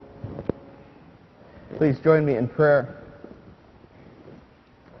Please join me in prayer.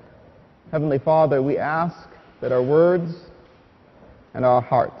 Heavenly Father, we ask that our words and our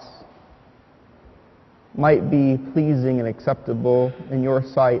hearts might be pleasing and acceptable in your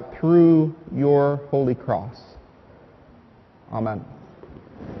sight through your holy cross. Amen.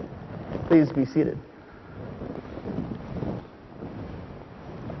 Please be seated.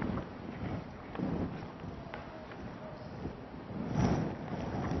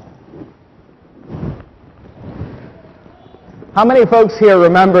 How many folks here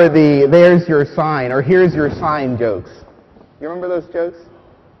remember the "there's your sign" or "here's your sign" jokes? You remember those jokes?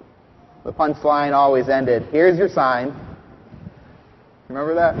 The punchline always ended, "Here's your sign."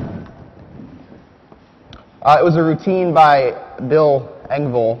 Remember that? It was a routine by Bill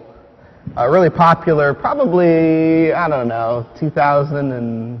Engvall, really popular, probably,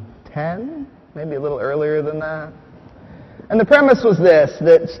 2010, maybe a little earlier than that. And the premise was this,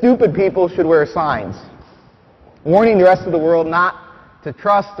 that stupid people should wear signs, warning the rest of the world not to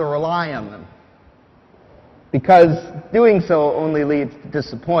trust or rely on them, because doing so only leads to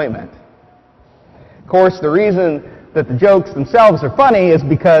disappointment. Of course, the reason that the jokes themselves are funny is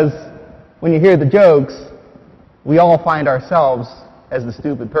because when you hear the jokes, we all find ourselves as the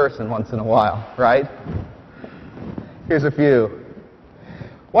stupid person once in a while, right? Here's a few.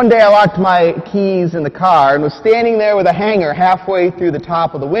 One day I locked my keys in the car and was standing there with a hanger halfway through the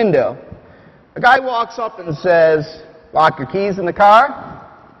top of the window. A guy walks up and says, "Lock your keys in the car?"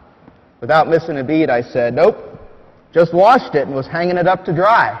 Without missing a beat, I said, "Nope, just washed it and was hanging it up to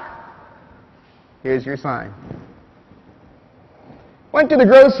dry. Here's your sign." Went to the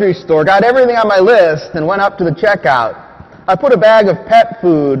grocery store, got everything on my list, and went up to the checkout. I put a bag of pet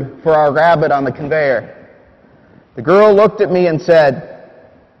food for our rabbit on the conveyor. The girl looked at me and said,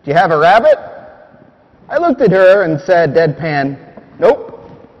 "Do you have a rabbit?" I looked at her and said, deadpan, "Nope.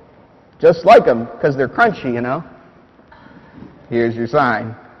 Just like them, because they're crunchy, you know. Here's your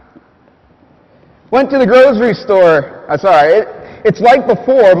sign." Went to the grocery store. It's like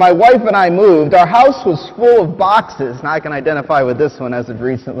before my wife and I moved. Our house was full of boxes, and I can identify with this one as of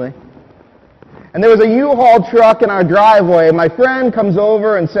recently. And there was a U-Haul truck in our driveway. My friend comes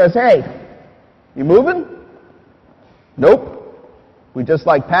over and says, "Hey, you moving?" "Nope. We just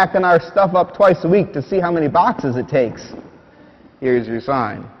like packing our stuff up twice a week to see how many boxes it takes. Here's your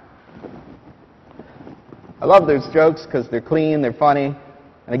sign." I love those jokes because they're clean, they're funny.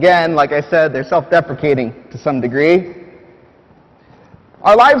 And again, like I said, they're self-deprecating to some degree.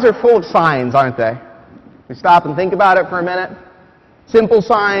 Our lives are full of signs, aren't they? We stop and think about it for a minute. Simple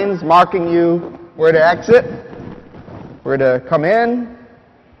signs marking you where to exit, where to come in.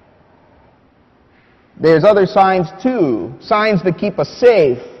 There's other signs too, signs that keep us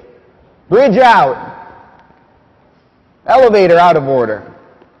safe. Bridge out, elevator out of order,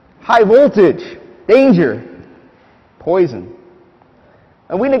 high voltage, danger, poison.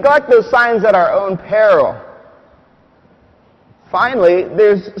 And we neglect those signs at our own peril. Finally,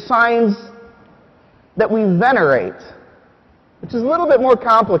 there's signs that we venerate, which is a little bit more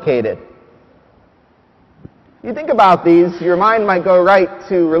complicated. You think about these, your mind might go right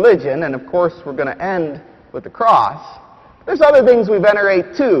to religion, and of course we're going to end with the cross. There's other things we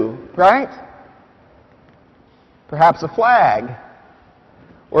venerate too, right? Perhaps a flag,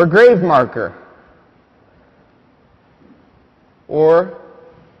 or a grave marker, or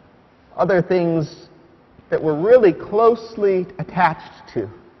other things that we're really closely attached to,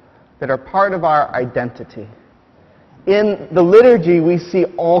 that are part of our identity. In the liturgy, we see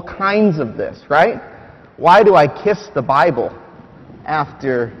all kinds of this, right? Why do I kiss the Bible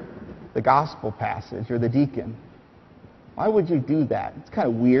after the gospel passage or the deacon? Why would you do that? It's kind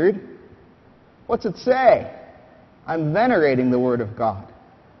of weird. What's it say? I'm venerating the Word of God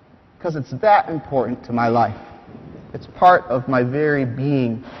because it's that important to my life. It's part of my very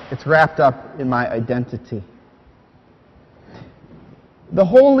being. It's wrapped up in my identity. The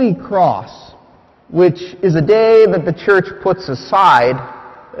Holy Cross, which is a day that the church puts aside,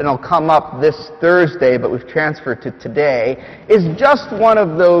 and it'll come up this Thursday, but we've transferred to today, is just one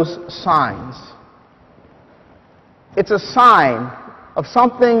of those signs. It's a sign of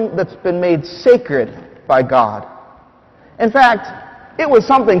something that's been made sacred by God. In fact, it was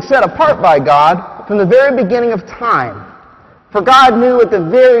something set apart by God from the very beginning of time. For God knew at the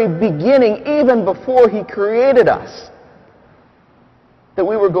very beginning, even before He created us, that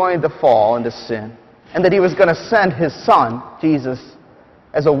we were going to fall into sin, and that He was going to send His Son, Jesus,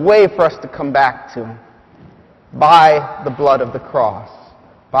 as a way for us to come back to Him by the blood of the cross,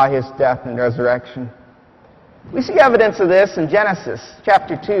 by His death and resurrection. We see evidence of this in Genesis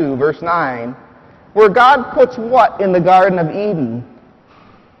chapter 2, verse 9, where God puts what in the Garden of Eden?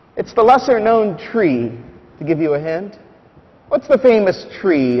 It's the lesser-known tree, to give you a hint. What's the famous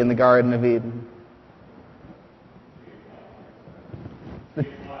tree in the Garden of Eden?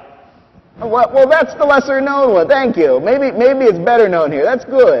 Well, that's the lesser-known one. Thank you. Maybe it's better known here. That's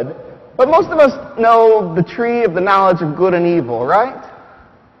good. But most of us know the tree of the knowledge of good and evil, right?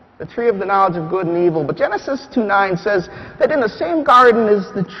 The tree of the knowledge of good and evil. But Genesis 2:9 says that in the same garden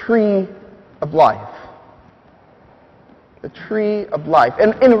is the tree of life. The tree of life.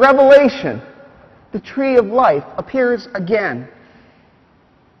 And in Revelation, the tree of life appears again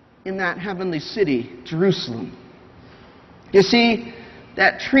in that heavenly city, Jerusalem. You see,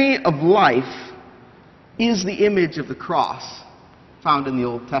 that tree of life is the image of the cross found in the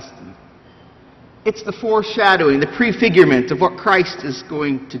Old Testament. It's the foreshadowing, the prefigurement of what Christ is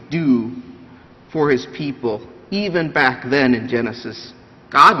going to do for his people, even back then in Genesis.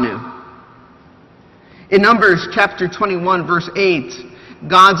 God knew. In Numbers chapter 21, verse 8,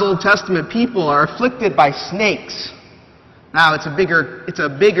 God's Old Testament people are afflicted by snakes. Now, it's a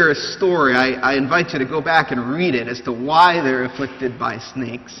bigger story. I invite you to go back and read it as to why they're afflicted by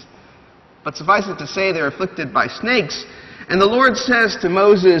snakes. But suffice it to say, they're afflicted by snakes. And the Lord says to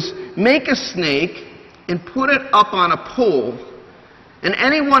Moses, make a snake and put it up on a pole, and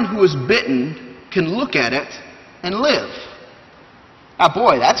anyone who is bitten can look at it and live. Now,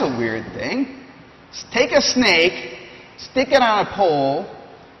 boy, that's a weird thing. Take a snake, stick it on a pole,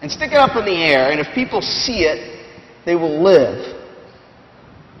 and stick it up in the air, and if people see it, they will live.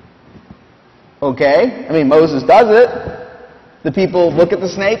 Okay? I mean, Moses does it. The people look at the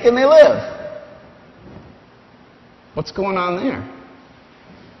snake and they live. What's going on there?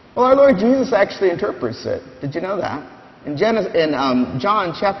 Well, our Lord Jesus actually interprets it. Did you know that? In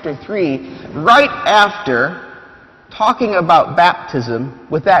John chapter 3, right after talking about baptism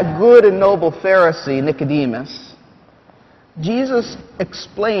with that good and noble Pharisee, Nicodemus, Jesus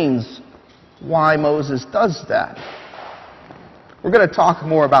explains why Moses does that. We're going to talk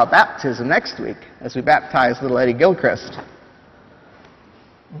more about baptism next week as we baptize little Eddie Gilchrist.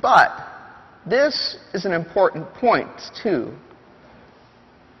 But this is an important point, too.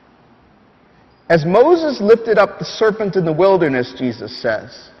 As Moses lifted up the serpent in the wilderness, Jesus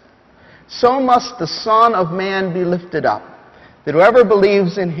says, so must the Son of Man be lifted up, that whoever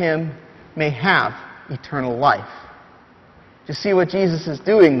believes in him may have eternal life. Do you see what Jesus is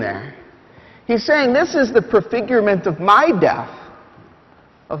doing there? He's saying this is the prefigurement of my death.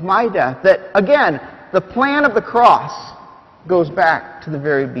 Of my death. That, again, the plan of the cross goes back to the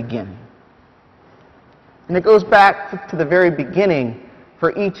very beginning. And it goes back to the very beginning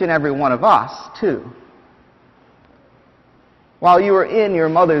for each and every one of us, too. While you were in your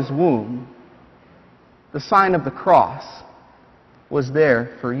mother's womb, the sign of the cross was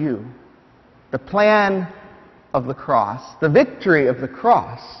there for you. The plan of the cross, the victory of the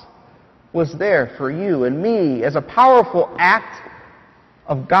cross, was there for you and me as a powerful act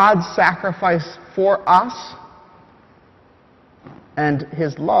of God's sacrifice for us and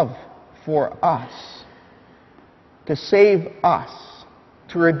his love for us, to save us,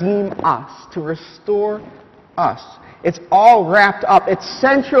 to redeem us, to restore us. It's all wrapped up. It's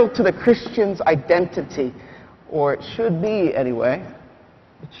central to the Christian's identity, or it should be anyway.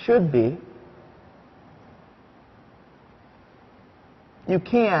 It should be. You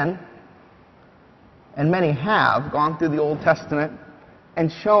can, and many have, gone through the Old Testament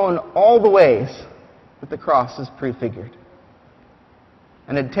and shown all the ways that the cross is prefigured.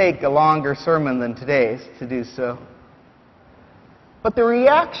 And it'd take a longer sermon than today's to do so. But the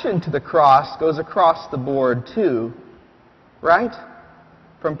reaction to the cross goes across the board too, right?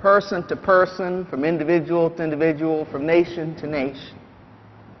 From person to person, from individual to individual, from nation to nation.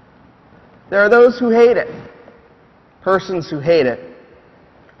 There are those who hate it, persons who hate it.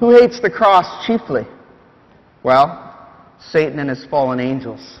 Who hates the cross chiefly? Well, Satan and his fallen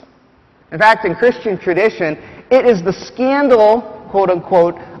angels. In fact, in Christian tradition, it is the scandal, quote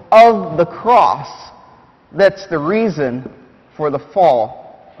unquote, of the cross that's the reason for the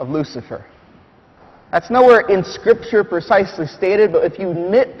fall of Lucifer. That's nowhere in Scripture precisely stated, but if you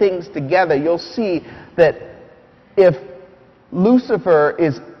knit things together, you'll see that if Lucifer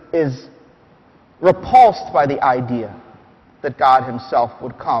is repulsed by the idea that God himself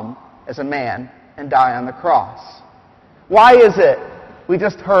would come as a man and die on the cross. Why is it? We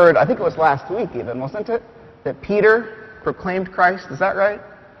just heard, I think it was last week even, wasn't it? That Peter proclaimed Christ. Is that right?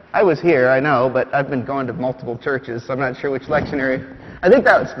 I was here, I know, but I've been going to multiple churches, so I'm not sure which lectionary. I think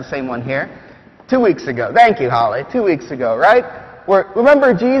that was the same one here. 2 weeks ago. Thank you, Holly. 2 weeks ago, right?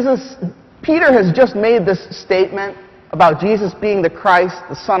 Remember Peter has just made this statement about Jesus being the Christ,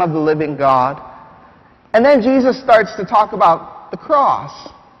 the Son of the living God. And then Jesus starts to talk about the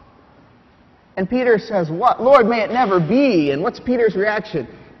cross. And Peter says, "What? Lord, may it never be." And what's Peter's reaction?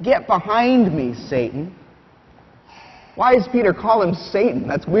 "Get behind me, Satan." Why does Peter call him Satan?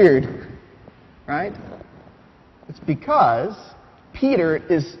 That's weird, right? It's because Peter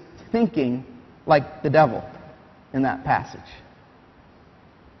is thinking like the devil in that passage.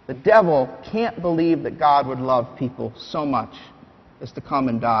 The devil can't believe that God would love people so much as to come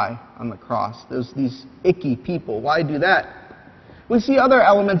and die on the cross. There's these icky people. Why do that? We see other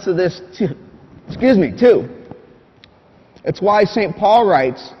elements of this too. It's why St. Paul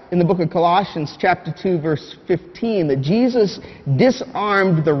writes in the book of Colossians chapter 2 verse 15 that Jesus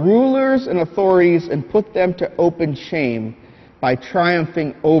disarmed the rulers and authorities and put them to open shame by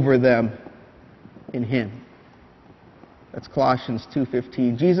triumphing over them in Him. That's Colossians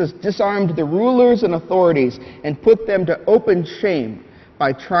 2:15. Jesus disarmed the rulers and authorities and put them to open shame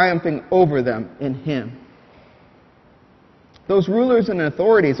by triumphing over them in Him. Those rulers and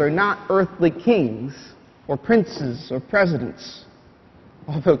authorities are not earthly kings or princes or presidents,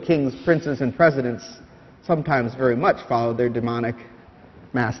 although kings, princes, and presidents sometimes very much follow their demonic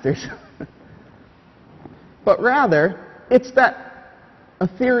masters. But rather, it's that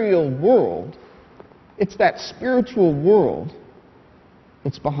ethereal world, it's that spiritual world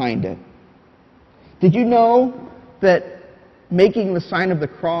that's behind it. Did you know that making the sign of the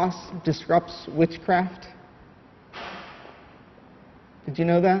cross disrupts witchcraft? Did you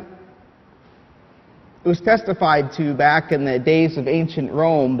know that? It was testified to back in the days of ancient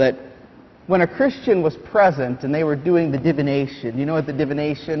Rome that when a Christian was present and they were doing the divination, you know what the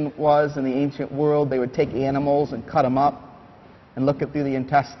divination was in the ancient world? They would take animals and cut them up and look through the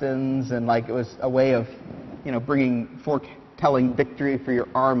intestines, and like it was a way of, foretelling victory for your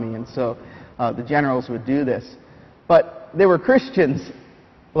army. And so the generals would do this. But there were Christians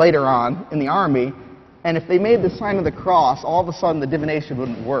later on in the army, and if they made the sign of the cross, all of a sudden the divination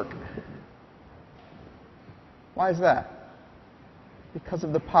wouldn't work. Why is that? Because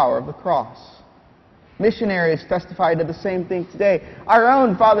of the power of the cross. Missionaries testified to the same thing today. Our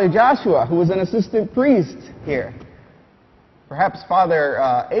own Father Joshua, who was an assistant priest here. Perhaps Father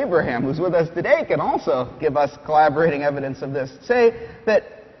Abraham, who's with us today, can also give us collaborating evidence of this. Say that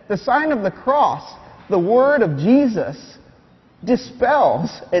the sign of the cross, the word of Jesus,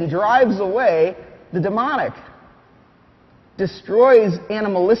 dispels and drives away the demonic, destroys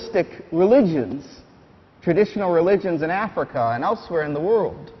animalistic religions, traditional religions in Africa and elsewhere in the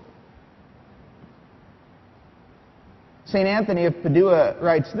world. St. Anthony of Padua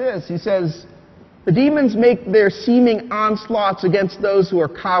writes this. He says, "The demons make their seeming onslaughts against those who are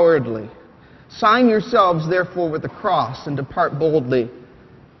cowardly. Sign yourselves, therefore, with the cross and depart boldly,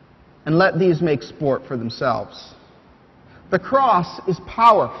 and let these make sport for themselves." The cross is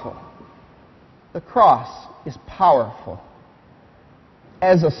powerful. The cross is powerful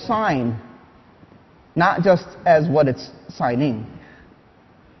as a sign, not just as what it's signing.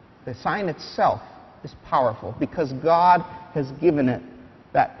 The sign itself is powerful because God has given it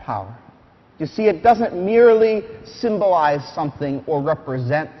that power. You see, it doesn't merely symbolize something or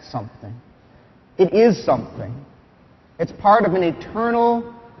represent something. It is something. It's part of an eternal,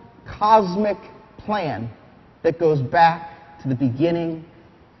 cosmic plan that goes back to the beginning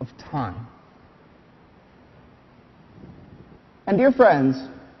of time. And dear friends,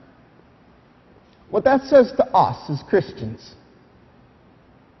 what that says to us as Christians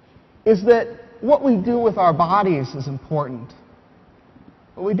is that what we do with our bodies is important.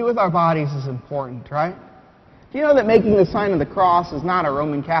 What we do with our bodies is important, right? Do you know that making the sign of the cross is not a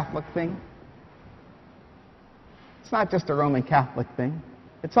Roman Catholic thing? It's not just a Roman Catholic thing.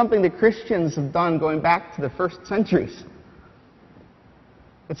 It's something that Christians have done going back to the first centuries.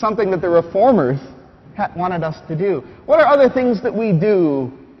 It's something that the Reformers wanted us to do. What are other things that we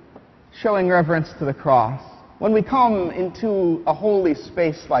do showing reverence to the cross? When we come into a holy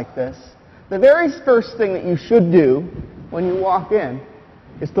space like this, the very first thing that you should do when you walk in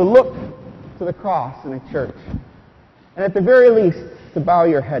is to look to the cross in a church. And at the very least, to bow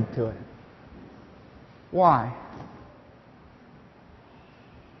your head to it. Why?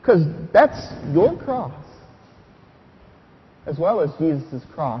 Because that's your cross, as well as Jesus'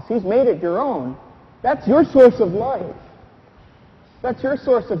 cross. He's made it your own. That's your source of life. That's your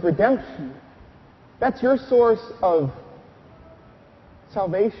source of redemption. That's your source of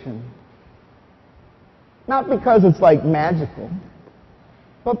salvation. Not because it's like magical,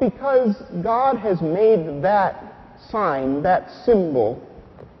 but because God has made that sign, that symbol,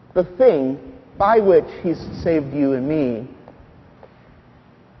 the thing by which He's saved you and me.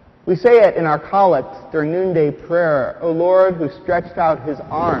 We say it in our collect during noonday prayer, "O Lord, who stretched out His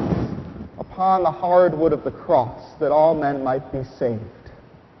arms upon the hard wood of the cross, that all men might be saved."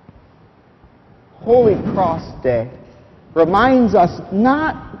 Holy Cross Day reminds us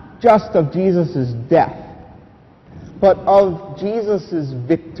not just of Jesus' death, but of Jesus'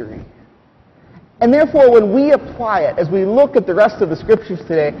 victory. And therefore, when we apply it, as we look at the rest of the Scriptures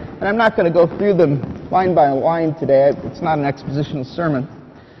today, and I'm not going to go through them line by line today, it's not an expositional sermon,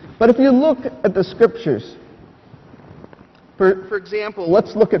 but if you look at the Scriptures, for example,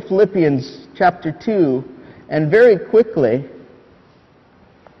 let's look at Philippians chapter 2, and very quickly,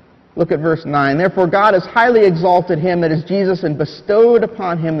 look at verse 9. Therefore God has highly exalted him, that is Jesus, and bestowed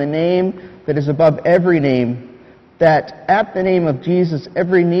upon him the name that is above every name, that at the name of Jesus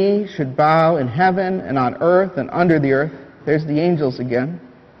every knee should bow in heaven and on earth and under the earth. There's the angels again.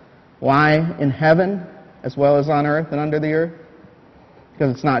 Why in heaven as well as on earth and under the earth?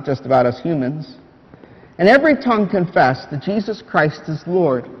 Because it's not just about us humans. And every tongue confess that Jesus Christ is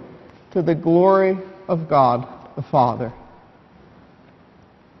Lord, to the glory of God the Father.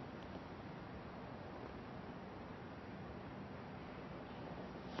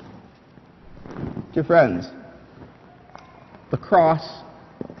 Dear friends, the cross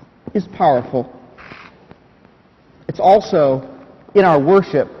is powerful. It's also in our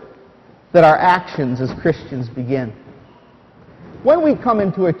worship that our actions as Christians begin. When we come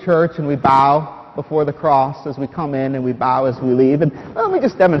into a church and we bow before the cross as we come in and we bow as we leave, and let me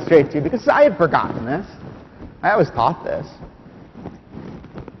just demonstrate to you, because I had forgotten this. I always taught this.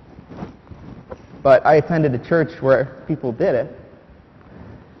 But I attended a church where people did it.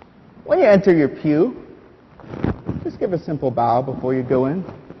 When you enter your pew, just give a simple bow before you go in.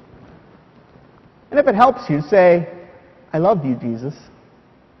 And if it helps you, say, I love you, Jesus.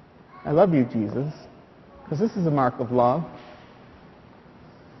 I love you, Jesus. Because this is a mark of love.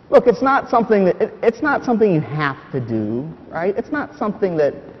 Look, it's not something you have to do, right? It's not something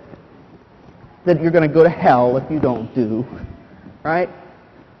that you're going to go to hell if you don't do, right?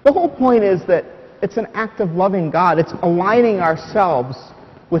 The whole point is that it's an act of loving God. It's aligning ourselves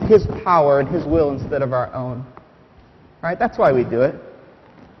with His power and His will instead of our own. Right? That's why we do it.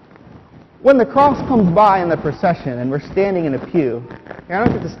 When the cross comes by in the procession and we're standing in a pew, I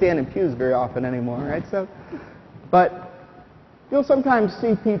don't get to stand in pews very often anymore, right? But you'll sometimes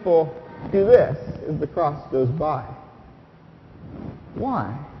see people do this as the cross goes by.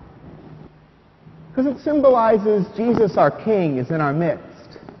 Why? Because it symbolizes Jesus, our King, is in our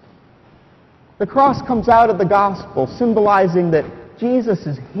midst. The cross comes out of the gospel, symbolizing that Jesus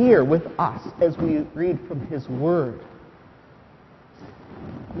is here with us as we read from His Word.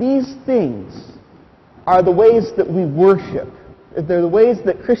 These things are the ways that we worship. They're the ways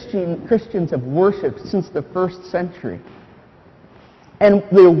that Christians have worshipped since the first century. And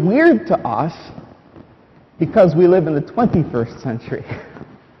they're weird to us because we live in the 21st century.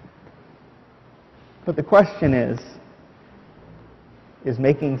 But the question is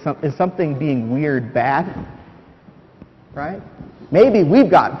something being weird bad? Right? Maybe we've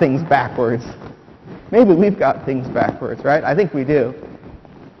got things backwards. Right? I think we do.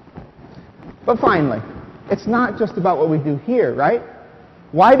 But finally, it's not just about what we do here, right?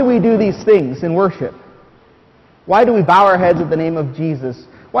 Why do we do these things in worship? Why do we bow our heads at the name of Jesus?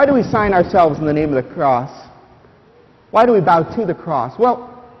 Why do we sign ourselves in the name of the cross? Why do we bow to the cross?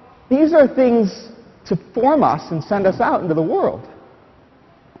 Well, these are things to form us and send us out into the world.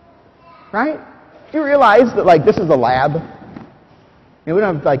 Right? Do you realize that, this is a lab? We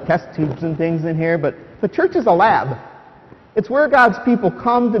don't have, test tubes and things in here, but the church is a lab. It's where God's people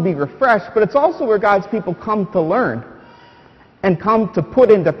come to be refreshed, but it's also where God's people come to learn and come to put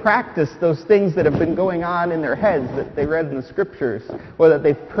into practice those things that have been going on in their heads that they read in the Scriptures or that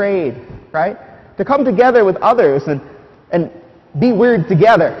they've prayed, right? To come together with others and be weird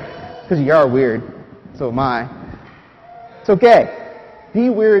together, because you are weird. So am I. It's okay. Be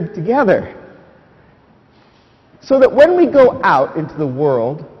weird together. So that when we go out into the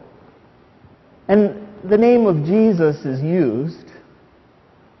world and the name of Jesus is used,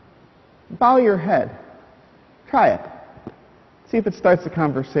 bow your head. Try it. See if it starts a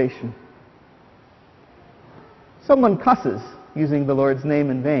conversation. Someone cusses using the Lord's name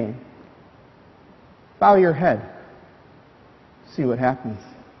in vain. Bow your head. See what happens.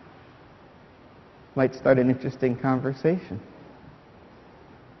 Might start an interesting conversation.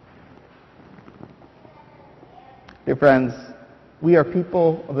 Dear friends, we are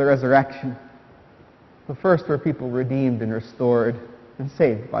people of the resurrection. But first, we're people redeemed and restored and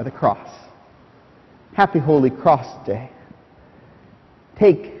saved by the cross. Happy Holy Cross Day.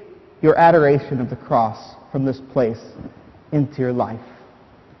 Take your adoration of the cross from this place into your life,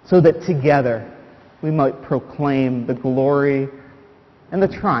 so that together we might proclaim the glory and the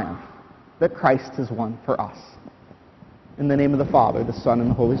triumph that Christ has won for us. In the name of the Father, the Son, and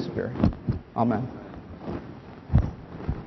the Holy Spirit. Amen.